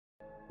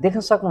देख्न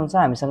सक्नुहुन्छ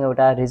हामीसँग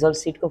एउटा रिजल्ट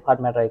सिटको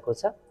फर्मेट रहेको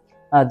छ,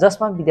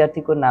 जसमा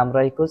विद्यार्थीको नाम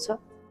रहेको छ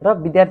र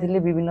विद्यार्थीले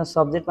विभिन्न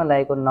सब्जेक्टमा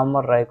ल्याएको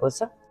नम्बर रहेको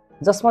छ,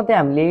 जसमध्ये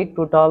हामीले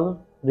टोटल,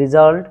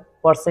 रिजल्ट,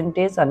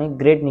 पर्सेन्टेज अनि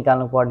ग्रेड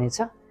निकाल्नु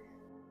पर्नेछ।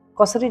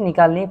 कसरी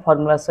निकाल्ने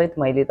फर्मुला सहित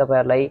मैले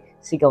तपाईहरुलाई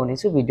सिकाउने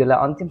छु। भिडियोलाई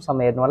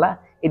अन्तिमसम्म हेर्नु होला।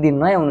 यदि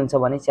नयाँ हुनुहुन्छ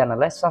भने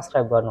च्यानललाई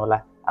सब्स्क्राइब गर्नु होला।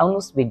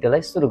 आउनुस्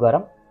भिडियोलाई सुरु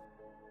गरौँ।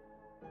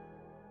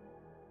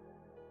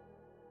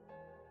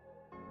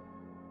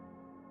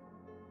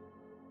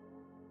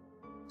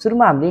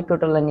 सुरुमा हामीले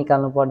टोटललाई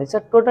निकाल्नु पर्नेछ।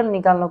 टोटल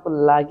निकाल्नको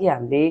लागि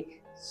हामीले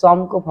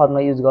समको फर्मुला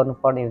युज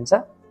गर्नुपर्ने हुन्छ।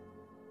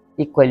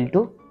 Equal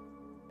to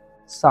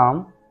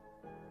some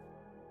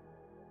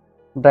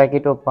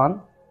bracket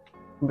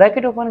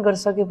open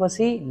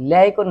गरिसकेपछि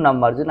ल्याएको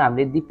नम्बर जुन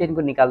हामीले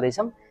दिपेनको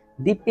निकाल्दैछौँ,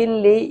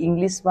 दिपेनले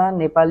इंग्लिशमा,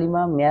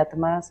 नेपालीमा,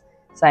 म्याथमा,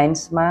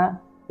 साइन्समा,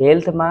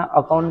 हेल्थमा,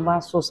 अकाउन्टमा,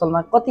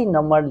 सोशलमा कति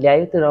नम्बर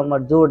ल्यायो त्यो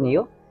नम्बर जोड्ने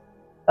हो।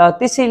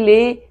 त्यसैले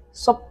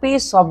सबै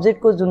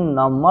सब्जेक्टको जुन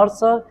नम्बर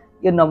छ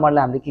यो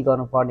नम्बरलाई हामीले के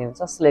गर्नुपर्ने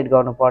हुन्छ, सिलेक्ट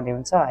गर्नुपर्ने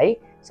हुन्छ है।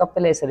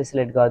 सबैलाई यसरी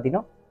सिलेक्ट गरिदिनु।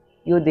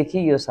 यो देखि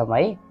यो सम्म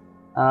है,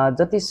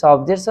 जति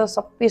सब्जेक्ट छ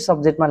सबै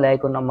सब्जेक्टमा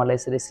ल्याएको नम्बरलाई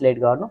यसरी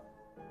सिलेक्ट गर्नु।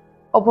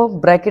 अब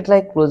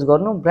ब्रैकेटलाई क्लोज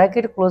गर्नु।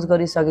 ब्रैकेट क्लोज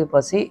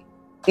गरिसकेपछि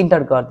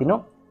इन्टर गरिदिनु।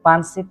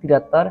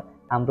 573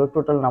 हाम्रो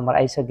टोटल नम्बर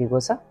आइसकेको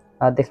छ,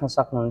 देख्न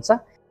सक्नुहुन्छ।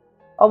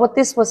 अब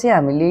त्यसपछि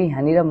हामीले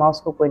यहाँनिर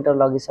माउसको पोइन्टर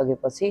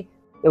लगिसकेपछि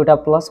एउटा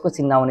प्लसको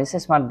चिन्ह आउनेछ,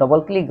 यसमा डबल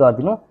क्लिक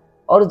गरिदिनु।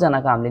 अरु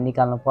जनाको हामीले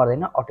निकाल्नु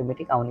पर्दैन,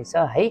 अटोमेटिक आउनेछ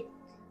है।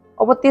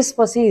 अब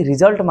त्यसपछि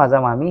रिजल्टमा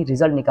जाउँ। हामी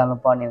रिजल्ट निकाल्नु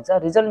पर्ने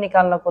हुन्छ। रिजल्ट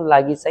निकाल्नको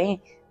लागि चाहिँ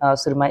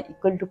सुरुमा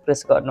इक्वल टु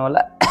प्रेस गर्नु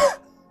होला।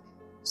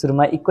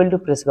 सुरुमा इक्वल टु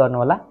प्रेस गर्नु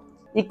होला।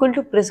 इक्वल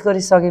टु प्रेस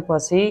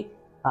गरिसकेपछि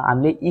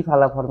हामीले इफ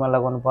वाला फर्मुला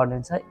लगाउनु पर्ने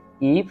हुन्छ।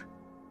 इफ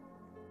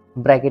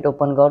ब्रैकेट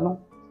ओपन गर्नु।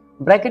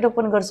 ब्रैकेट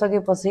ओपन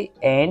गरिसकेपछि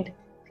एन्ड,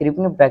 फेरि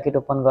पनि ब्रैकेट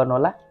ओपन गर्नु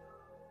होला।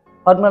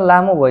 फर्मुला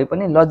लामो भए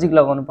पनि लजिक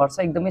लगाउनु पर्छ,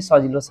 एकदमै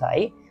सजिलो छ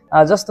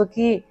है। जस्तो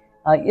कि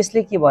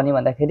यसले के भन्यो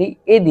भन्दाखेरि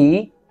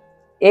यदि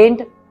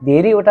एन्ड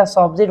धेरैवटा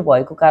सब्जेक्ट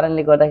भएको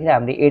कारणले गर्दाखेरि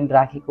हामीले एन्ड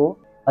राखेको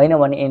हैन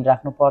भने एन्ड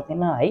राख्नु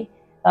पर्दैन है।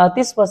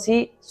 त्यसपछि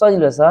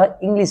सजिलो छ।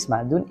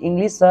 इंग्लिशमा जुन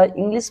इंग्लिश छ,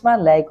 इंग्लिशमा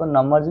ल्याएको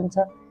नम्बर जुन छ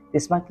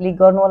त्यसमा क्लिक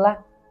गर्नु होला।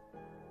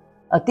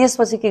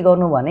 त्यसपछि के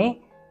गर्नु भने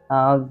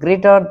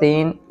ग्रेटर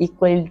देन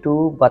इक्वल टु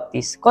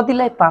 32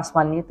 कतिलाई पास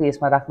मान्ने त्यो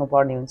यसमा राख्नु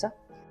पर्ने हुन्छ।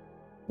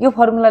 यो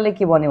फर्मुलाले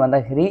के भन्यो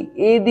भन्दाखेरि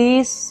यदि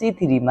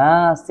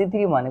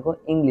C3 भनेको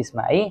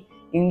इंग्लिशमा है,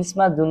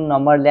 इंग्लिशमा जुन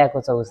नम्बर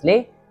ल्याएको छ उसले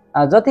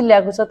जति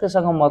ल्याएको छ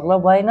त्योसँग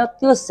मतलब भएन।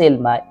 त्यो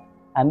सेलमा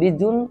हामीले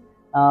जुन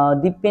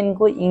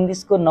दिपेनको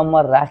इंग्लिशको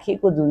नम्बर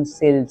राखेको जुन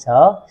सेल छ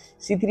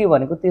C3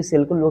 भनेको त्यो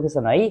सेलको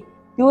लोकेसन है,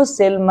 त्यो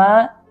सेलमा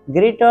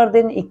ग्रेटर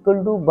देन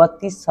इक्वल टु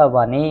 32 छ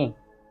भने,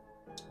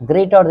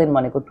 ग्रेटर देन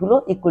भनेको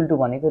ठुलो, इक्वल टु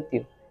भनेको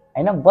त्यो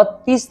हैन,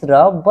 32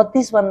 र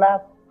 32 भन्दा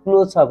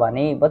ठुलो छ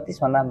भने, 32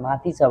 भन्दा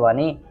माथि छ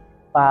भने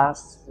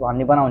पास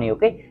भन्ने बनाउने हो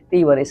के।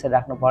 त्यही भएर यसरी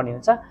राख्नु पर्ने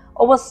हुन्छ।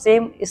 अब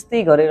सेम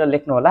यस्तै गरेर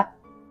लेख्नु होला।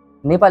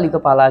 नेपालीको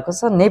पाला आएको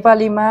छ।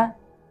 नेपालीमा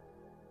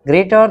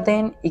ग्रेटर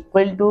देन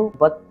इक्वल टु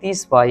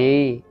 32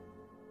 भए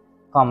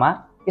कमा,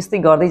 यस्तै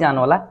गर्दै जानु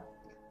होला।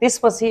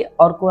 त्यसपछि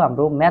अर्को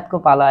हाम्रो म्याथको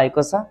पाला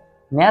आएको छ।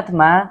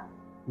 म्याथमा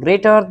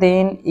ग्रेटर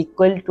देन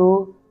इक्वल टु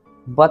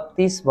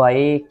 32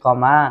 भए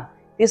कमा,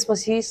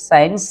 त्यसपछि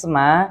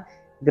साइन्समा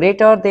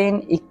ग्रेटर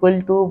देन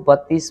इक्वल टु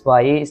 32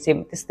 भए,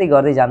 सेम त्यस्तै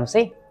गर्दै जानुस्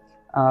है,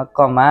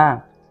 कमा।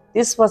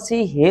 त्यसपछि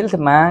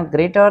हेल्थमा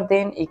ग्रेटर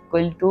देन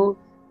इक्वल टु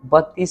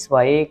 32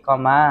 भए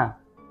कमा।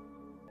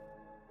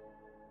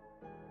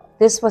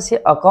 त्यसपछि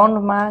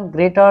अकाउन्टमा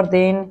ग्रेटर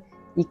देन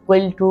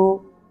इक्वल टु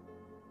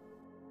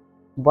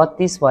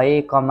 32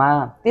 भए कमा।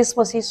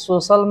 त्यसपछि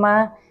सोशलमा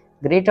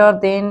ग्रेटर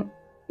देन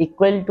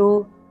इक्वल टु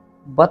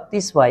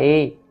 32 भए।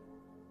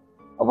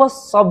 अब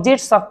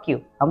सब्जेक्ट सक्यो,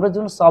 हाम्रो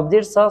जुन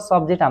सब्जेक्ट छ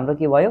सब्जेक्ट हाम्रो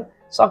के भयो,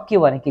 सक्यो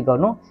भने के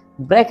गर्नु,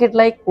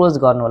 ब्रैकेटलाई क्लोज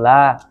गर्नु होला।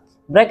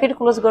 ब्रैकेट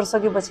क्लोज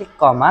गरिसकेपछि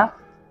कमा।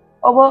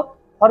 अब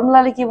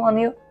फर्मुलाले के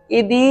भन्यो,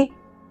 यदि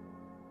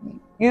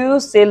यो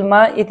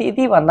सेलमा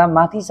यति भन्दा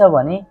माथि छ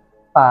भने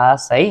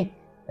पास है,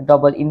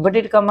 डबल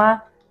इन्भर्टेड कमा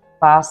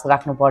पास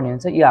राख्नु पर्ने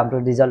हुन्छ। यो हाम्रो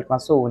रिजल्टमा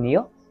सो हुने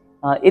हो।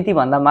 यति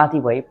भन्दा माथि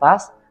भए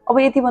पास। अब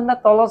यति भन्दा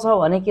तल छ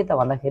भने के त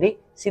भन्दाखेरि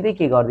सिधै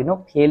के गर्दिनु,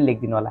 फेल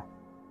लेख्दिनु होला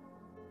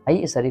है।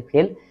 यसरी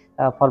फेल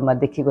फर्मुला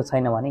देखिएको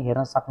छैन भने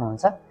हेर्न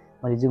सक्नुहुन्छ,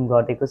 मैले जुम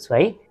गरिदिएको छु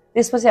है।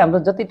 त्यसपछि हाम्रो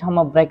जति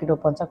ठाउँमा ब्रैकेट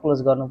ओपन छ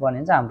क्लोज गर्नुपर्ने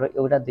हुन्छ। हाम्रो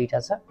एउटा दुईटा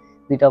छ,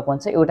 दुईटा ओपन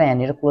छ, एउटा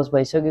यहाँनिर क्लोज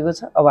भइसकेको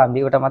छ। अब हामीले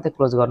एउटा मात्रै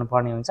क्लोज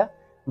गर्नुपर्ने हुन्छ।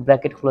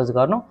 ब्रैकेट क्लोज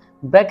गर्नु।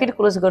 ब्रैकेट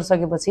क्लोज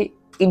गरिसकेपछि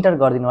इन्टर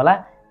गरिदिनु होला।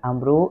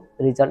 हाम्रो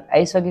रिजल्ट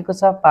आइसकेको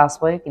छ, पास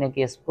भयो,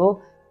 किनकि यसको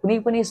कुनै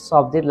पनि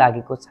सब्जेक्ट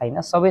लागेको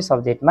छैन, सबै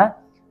सब्जेक्टमा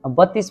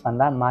 32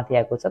 भन्दा माथि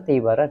आएको छ, त्यही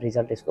भएर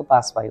रिजल्ट यसको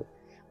पास भयो।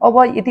 अब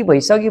यति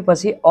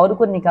भइसकेपछि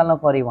अरूको निकाल्न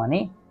पर्यो भने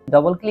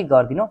डबल क्लिक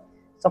गरिदिनु,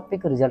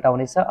 सबैको रिजल्ट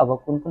आउनेछ। अब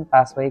कुन कुन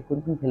पास भयो, कुन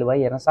कुन फेल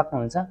भयो हेर्न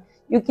सक्नुहुन्छ।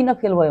 यो किन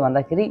फेल भयो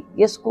भन्दाखेरि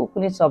यसको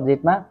कुनै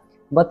सब्जेक्टमा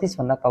 32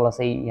 भन्दा तल छ,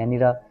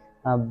 यहाँनिर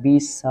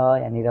 20 छ,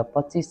 यहाँनिर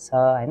 25 छ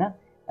हैन,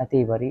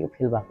 त्यही भएर यो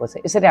फेल भएको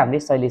छ। यसरी हामीले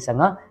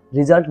शैलीसँग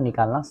रिजल्ट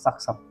निकाल्न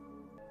सक्छौं।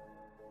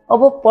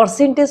 अब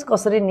पर्सेन्टेज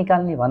कसरी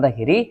निकाल्ने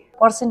भन्दाखेरि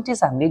पर्सेन्टेज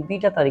हामीले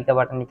दुईटा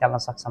तरिकाबाट निकाल्न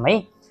सक्छौँ है।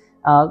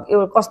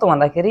 कस्तो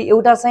भन्दाखेरि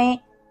एउटा चाहिँ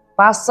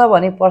पास छ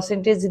भने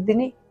पर्सेन्टेज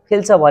दिने,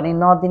 फेल छ भने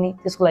नदिने,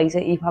 त्यसको लागि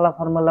चाहिँ इफ वाला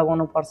फर्मुला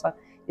लगाउनु पर्छ।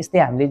 यस्तै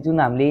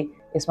हामीले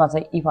यसमा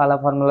चाहिँ इफ वाला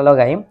फर्मुला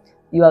लगायौँ,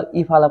 यो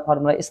इफ वाला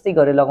फर्मुला यस्तै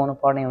गरेर लगाउनु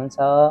पर्ने हुन्छ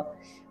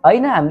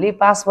हैन। हामीले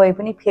पास भए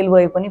पनि फेल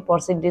भए पनि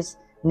पर्सेन्टेज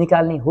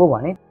निकाल्ने हो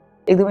भने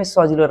एकदमै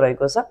सजिलो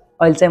रहेको छ।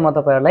 अहिले चाहिँ म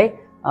तपाईहरुलाई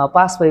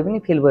पास भए पनि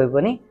फेल भए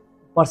पनि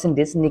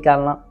पर्सेन्टेज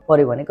निकाल्न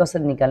पर्यो भने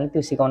कसरी निकाल्ने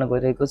त्यो सिकाउन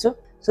गइरहेको छु।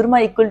 सुरुमा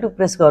इक्वल टु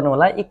प्रेस गर्नु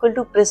होला। इक्वल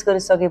टु प्रेस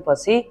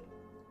गरिसकेपछि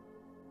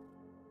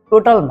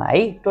टोटलमा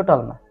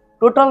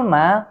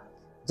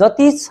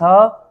जति छ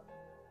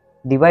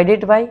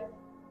डिवाइडेड बाइ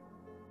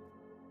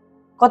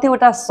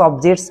कतिवटा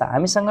सब्जेक्ट छ।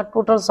 हामीसँग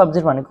टोटल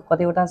सब्जेक्ट भनेको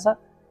कतिवटा छ?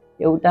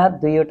 एउटा,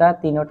 दुईवटा,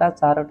 तीनवटा,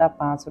 चारवटा,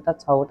 पाँचवटा,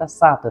 छवटा,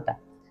 सातवटा।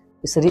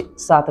 यसरी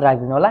 7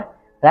 राखिदिनु होला।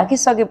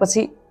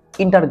 राखिसकेपछि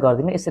इन्टर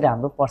गरिदिनु। यसरी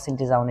हाम्रो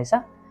पर्सेन्टेज आउनेछ।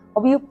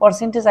 अब यो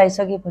पर्सेन्टेज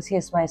आइसकेपछि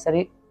यसमा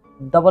यसरी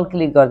डबल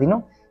क्लिक गरिदिनु,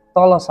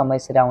 तलसम्म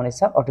यसरी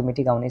आउनेछ,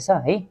 अटोमेटिक आउनेछ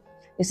है।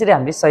 यसरी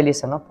हामीले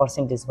सहिलेसँग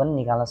पर्सेन्टेज पनि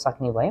निकाल्न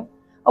सक्ने भयौँ।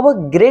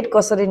 अब ग्रेड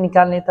कसरी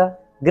निकाल्ने त?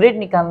 ग्रेड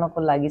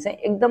निकाल्नको लागि चाहिँ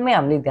एकदमै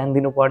हामीले ध्यान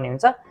दिनुपर्ने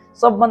हुन्छ।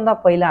 सबभन्दा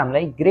पहिला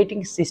हामीलाई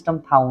ग्रेडिङ सिस्टम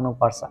थाहा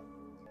हुनुपर्छ।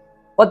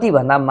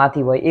 कतिभन्दा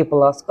माथि भयो ए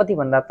प्लस,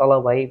 कतिभन्दा तल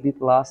भयो बी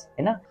प्लस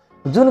हैन।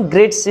 जुन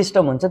ग्रेड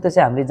सिस्टम हुन्छ त्यो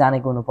चाहिँ हामीले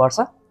जानेको हुनुपर्छ।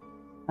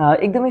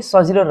 एकदमै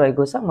सजिलो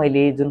रहेको छ।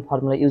 मैले जुन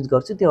फर्मुला युज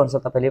गर्छु त्यो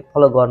अनुसार तपाईले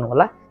फलो गर्नु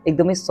होला।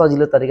 एकदमै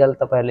सजिलो तरिकाले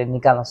तपाईहरुले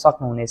निकाल्न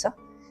सक्नुहुनेछ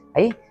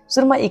है।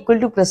 सुरुमा इक्वल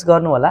टु प्रेस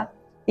गर्नु होला।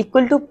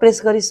 इक्वल टु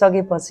प्रेस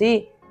गरिसकेपछि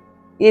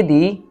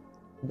यदि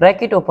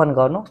ब्र्याकेट ओपन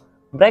गर्नु,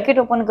 ब्र्याकेट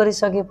ओपन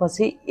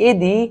गरिसकेपछि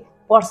यदि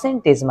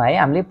पर्सेन्टेजमा है,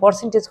 हामीले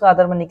पर्सेन्टेजको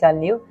आधारमा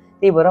निकाल्ने हो,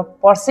 त्यही भएर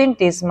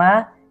पर्सेन्टेजमा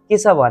के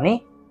छ भने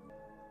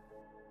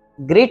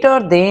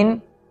ग्रेटर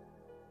देन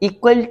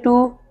इक्वल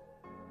टु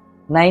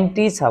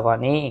 90 छ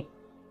भने,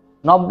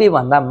 90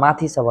 भन्दा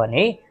माथि छ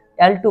भने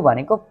L2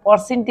 भनेको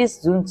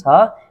पर्सेन्टेज जुन छ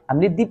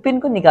हामीले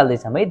डिपेनको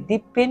निकाल्दैछौँ है।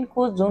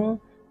 डिपेनको जुन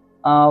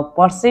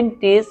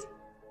पर्सेन्टेज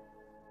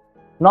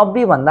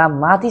 90 भन्दा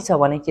माथि छ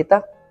भने के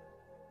त?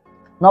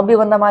 90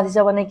 भन्दा माथि छ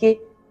भने के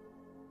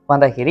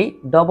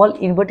भन्दाखेरि डबल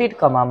इन्भर्टेड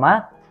कमामा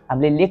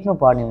हामीले लेख्नु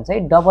पर्ने हुन्छ है।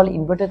 डबल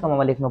इन्भर्टेड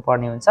कमामा लेख्नु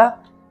पर्ने हुन्छ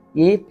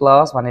ए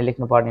प्लस भनेर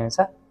लेख्नु पर्ने हुन्छ।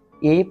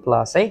 ए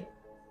प्लस है,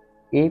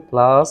 ए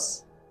प्लस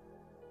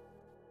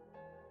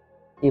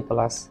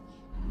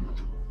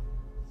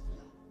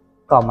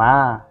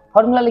कमा।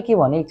 फर्मुलाले के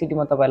भने एकचोटि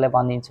म तपाईलाई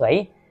भनिदिन्छु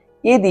है।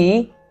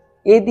 यदि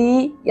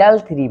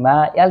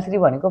L3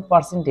 भनेको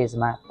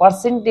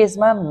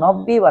पर्सेन्टेजमा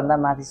 90 भन्दा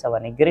माथि छ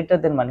भने ग्रेटर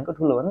देन भनेको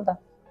ठुलो हो नि त।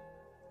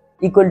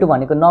 इक्वल टु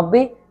भनेको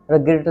 90 र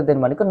ग्रेटर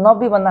देन भनेको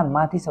 90 भन्दा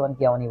माथि छ भने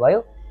के आउने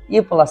भयो? ए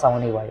प्लस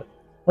आउने भयो।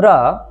 र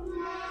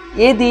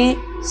यदि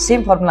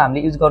सेम फर्मुला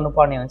हामीले युज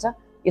गर्नुपर्ने हुन्छ।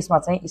 यसमा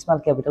चाहिँ स्मल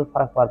क्यापिटल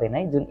फरक पर्दैन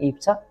है। जुन इफ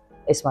छ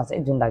यसमा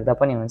चाहिँ जुन राख्दा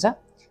पनि हुन्छ।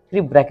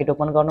 फेरि ब्र्याकेट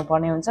ओपन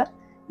गर्नुपर्ने हुन्छ।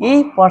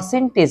 यही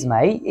पर्सेन्टेजमा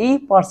है, यही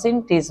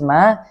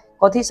पर्सेन्टेजमा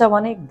कति छ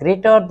भने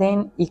ग्रेटर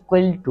देन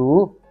इक्वल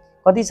टु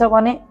कति छ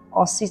भने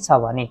 80 छ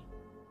भने,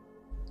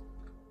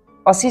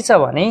 80 छ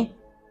भने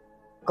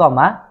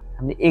कमा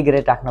हामीले ए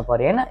ग्रेड राख्न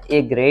पर्यो हैन।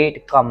 ए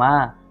ग्रेड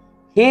कमा।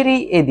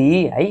 फेरि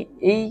यदि है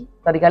यही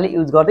तरिकाले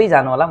युज गर्दै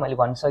जानु होला। मैले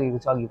भनिसकेको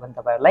छु अघि पनि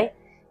तपाईहरुलाई।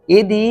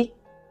 यदि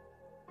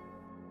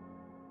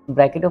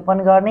ब्र्याकेट ओपन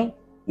गर्ने,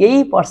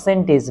 यही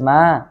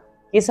पर्सेन्टेजमा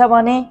के छ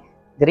भने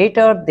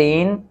ग्रेटर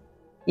देन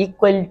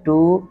इक्वल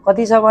टु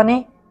कति छ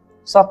भने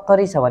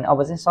 70 छ भने,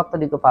 अब चाहिँ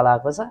 70 को पाला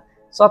आएको छ।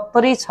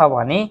 70 छ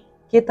भने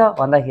के त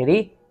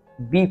भन्दाखेरि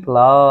बी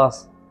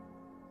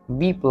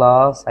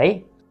प्लस है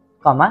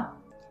कमा।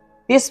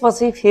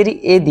 त्यसपछि फेरि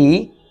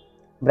यदि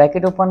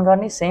ब्र्याकेट ओपन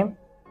गर्ने सेम,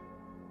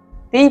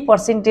 त्यही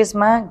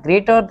पर्सेन्टेजमा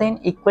ग्रेटर देन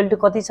इक्वल टु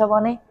कति छ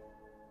भने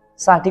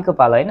 60 को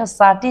पालो हैन।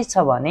 60 छ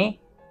भने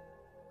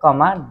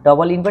कमा,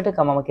 डबल इन्भर्टेड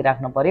कमामा के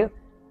राख्नु पर्यो?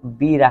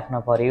 बी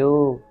राख्नु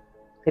पर्यो।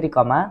 फेरि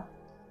कमा।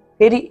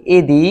 फेरि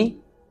यदि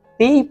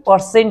त्यही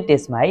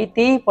पर्सेन्टेजमा है,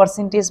 त्यही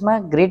पर्सेन्टेजमा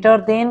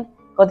ग्रेटर देन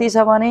कति छ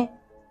भने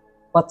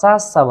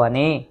 50 छ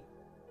भने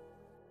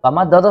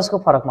कमा, 10 को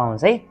फरकमा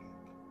हुन्छ है।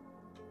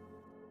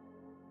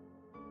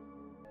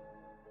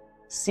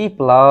 सी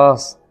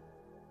प्लस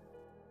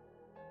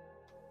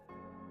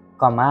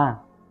कमा।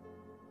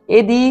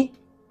 यदि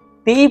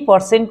त्यही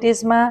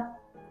पर्सेन्टेजमा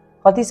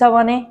कति छ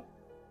भने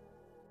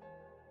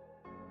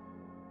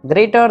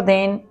ग्रेटर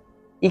देन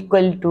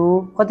इक्वल टु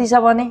कति छ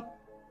भने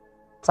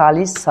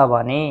 40 छ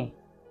भने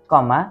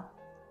कमा,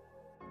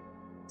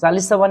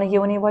 40 छ भने के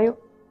हुने भयो?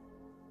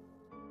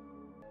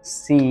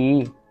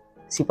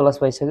 सी प्लस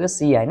भइसक्यो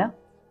सी हैन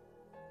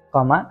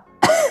कमा।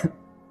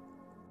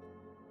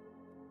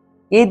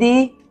 यदि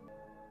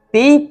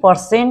त्यही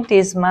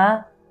पर्सेन्टेजमा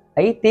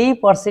है, त्यही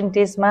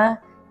पर्सेन्टेजमा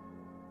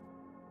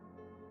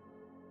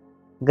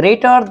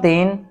ग्रेटर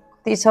देन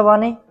कति छ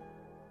भने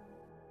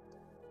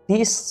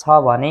 30 छ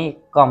भने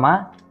कमा,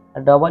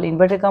 डबल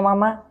इन्भर्टेड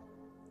कमामा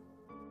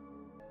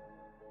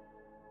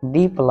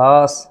डी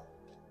प्लस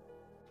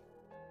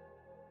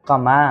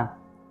कमा।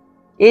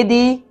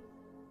 यदि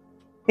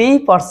त्यही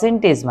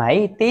पर्सेन्टेजमा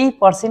है, त्यही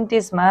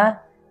पर्सेन्टेजमा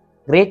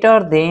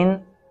ग्रेटर देन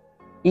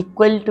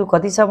इक्वल टु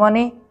कति छ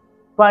भने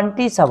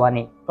 20 छ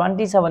भने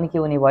 20 छ भने के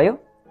हुने भयो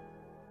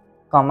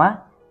कमा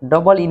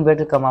डबल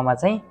इन्भर्टेड कमामा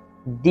चाहिँ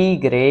डी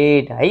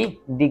ग्रेड है,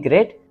 डी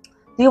ग्रेड।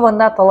 त्यो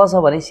भन्दा तल छ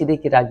भने सिधै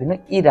के राख्दिनु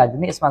ई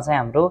राख्दिनु। यसमा चाहिँ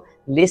हाम्रो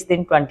लेस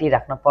देन 20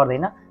 राख्न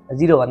पर्दैन,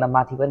 0 भन्दा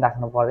माथि पनि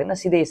राख्नु पर्दैन,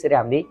 सिधै यसरी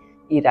हामीले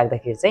ई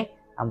राख्दाखेरि चाहिँ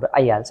हाम्रो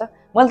आइहाल्छ।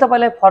 मैले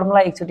तपाईलाई फर्मुला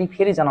एकचोटि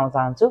फेरि जनाउन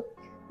चाहन्छु।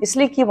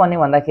 यसले के भन्यो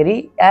भन्दाखेरि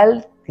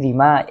L3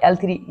 मा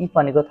L3 ई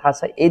भनेको थाहा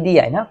छ यदि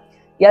हैन,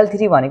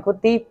 L3 भनेको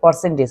त्यही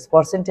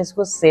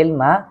पर्सेन्टेजको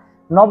सेलमा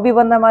 90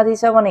 भन्दा माथि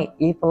छ भने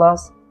ए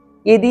प्लस,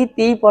 यदि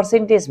त्यही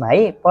पर्सेन्टेजमा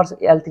है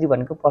L3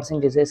 भनेको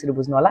पर्सेन्टेज हो यसरी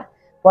बुझ्नु होला,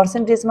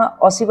 पर्सेन्टेजमा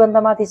 80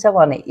 भन्दा माथि छ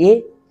भने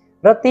ए,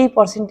 र त्यही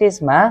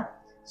पर्सेन्टेजमा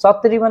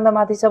 70 भन्दा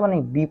माथि छ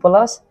भने बी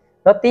प्लस,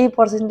 र त्यही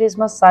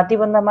पर्सेन्टेजमा 60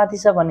 भन्दा माथि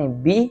छ भने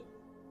बी,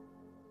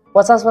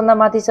 50 भन्दा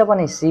माथि छ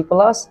भने सी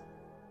प्लस,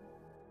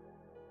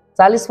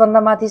 40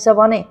 भन्दा माथि छ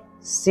भने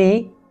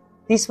सी,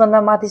 30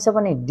 भन्दा माथि छ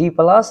भने डी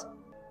प्लस,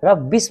 र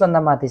 20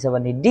 भन्दा माथि छ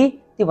भने डी,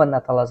 त्यो भन्दा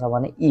तल छ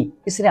भने ई।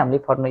 यसरी हामीले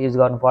फर्मुला युज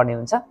गर्नुपर्ने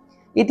हुन्छ।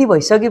 यति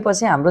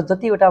भइसकेपछि हाम्रो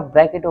जतिवटा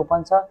ब्र्याकेट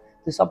ओपन छ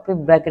त्यो सबै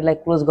ब्र्याकेटलाई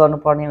क्लोज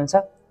गर्नुपर्ने हुन्छ।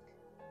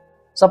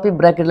 सबै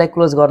ब्र्याकेटलाई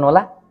क्लोज गर्नु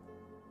होला,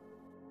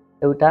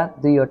 एउटा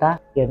दुईवटा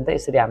हेर्नु त।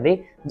 यसरी हामीले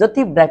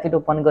जति ब्र्याकेट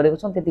ओपन गरेको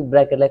छौँ त्यति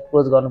ब्र्याकेटलाई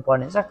क्लोज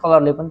गर्नुपर्ने हुन्छ।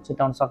 कलरले पनि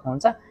छुट्याउन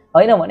सक्नुहुन्छ,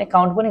 होइन भने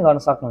काउन्ट पनि गर्न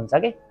सक्नुहुन्छ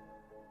कि।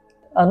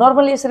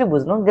 नर्मली यसरी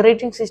बुझ्नु,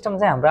 ग्रेडिङ सिस्टम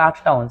चाहिँ हाम्रो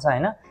 8 वटा हुन्छ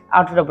हैन,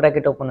 8 वटा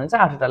ब्र्याकेट ओपन हुन्छ,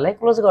 8 वटालाई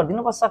क्लोज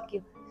गरिदिनु बस सक्यो।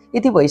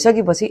 यति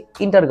भइसकेपछि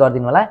इन्टर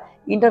गरिदिनु होला।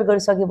 इन्टर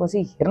गरिसकेपछि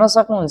हेर्न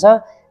सक्नुहुन्छ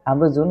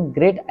हाम्रो जुन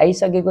ग्रेड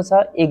आइसकेको छ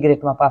ए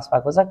ग्रेडमा पास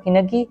भएको छ,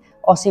 किनकि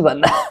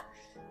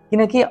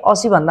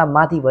 80 भन्दा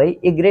माथि भए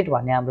ए ग्रेड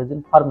भन्ने हाम्रो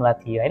जुन फर्मुला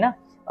थियो हैन,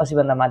 80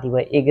 भन्दा माथि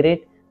भए ए ग्रेड,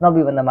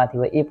 90 भन्दा माथि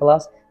भए ए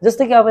प्लस।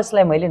 जस्तो कि अब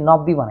यसलाई मैले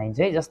 90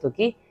 बनाइदिन्छु है, जस्तो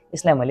कि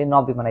यसलाई मैले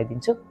 90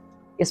 बनाइदिन्छु।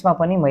 यसमा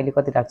पनि मैले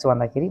कति राख्छु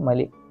भन्दाखेरि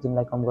मैले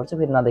जुमलाई कम गर्छु,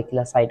 फेरि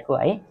नदेखिला साइडको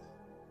है,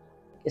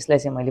 यसलाई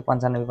चाहिँ मैले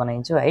 95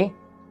 बनाइदिन्छु है,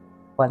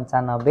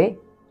 95।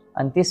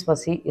 अनि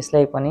त्यसपछि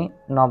यसलाई पनि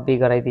 90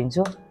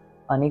 गराइदिन्छु,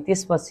 अनि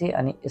त्यसपछि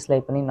अनि यसलाई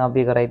पनि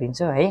 90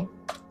 गराइदिन्छु है।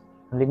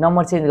 हामीले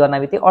नम्बर चेन्ज गर्न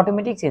बित्तिकै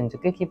अटोमेटिक चेन्ज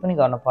हुन्छ, के पनि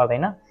गर्न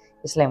पर्दैन।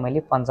 यसलाई मैले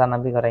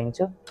 95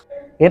 गराइदिन्छु।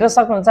 हेर्न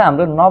सक्नुहुन्छ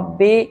हाम्रो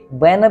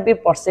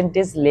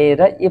 92%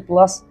 लिएर ए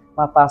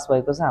प्लसमा पास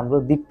भएको छ हाम्रो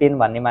दिपेन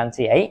भन्ने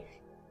मान्छे है।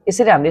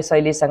 यसरी हामीले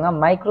शैलीसँग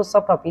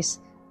माइक्रोसफ्ट अफिस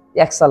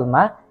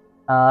एक्सेलमा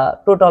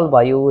टोटल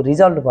भयो,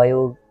 रिजल्ट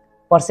भयो,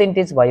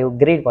 पर्सेन्टेज भयो,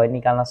 ग्रेड भयो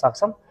निकाल्न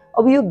सक्छौँ।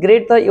 अब यो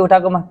ग्रेड त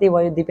एउटाको मात्रै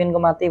भयो, दिपेनको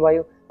मात्रै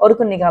भयो,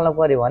 अरूको निकाल्नु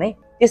पर्यो भने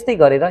त्यस्तै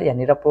गरेर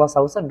यहाँनिर प्लस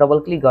आउँछ, डबल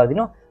क्लिक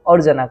गरिदिनु,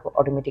 अरूजनाको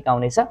अटोमेटिक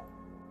आउनेछ।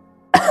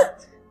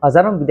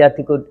 हजारौं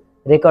विद्यार्थीको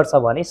रेकर्ड छ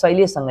भने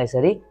शैलीसँग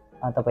यसरी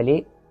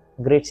तपाईले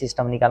ग्रेड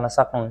सिस्टम निकाल्न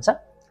सक्नुहुन्छ।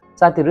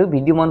 साथीहरु,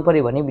 भिडियो मन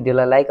पर्यो भने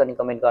भिडियोलाई लाइक अनि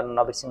कमेन्ट गर्न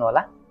नबिर्सिनु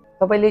होला।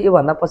 तपाईले यो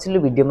भन्दा पछिल्लो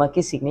भिडियोमा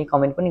के सिक्ने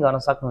कमेन्ट पनि गर्न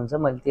सक्नुहुन्छ,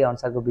 मैले त्यही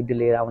अनुसारको भिडियो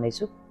लिएर आउने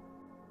छु।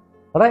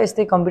 र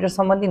यस्तै कम्प्युटर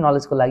सम्बन्धी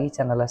नलेजको लागि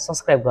च्यानललाई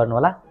सब्स्क्राइब गर्नु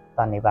होला।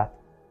 धन्यवाद।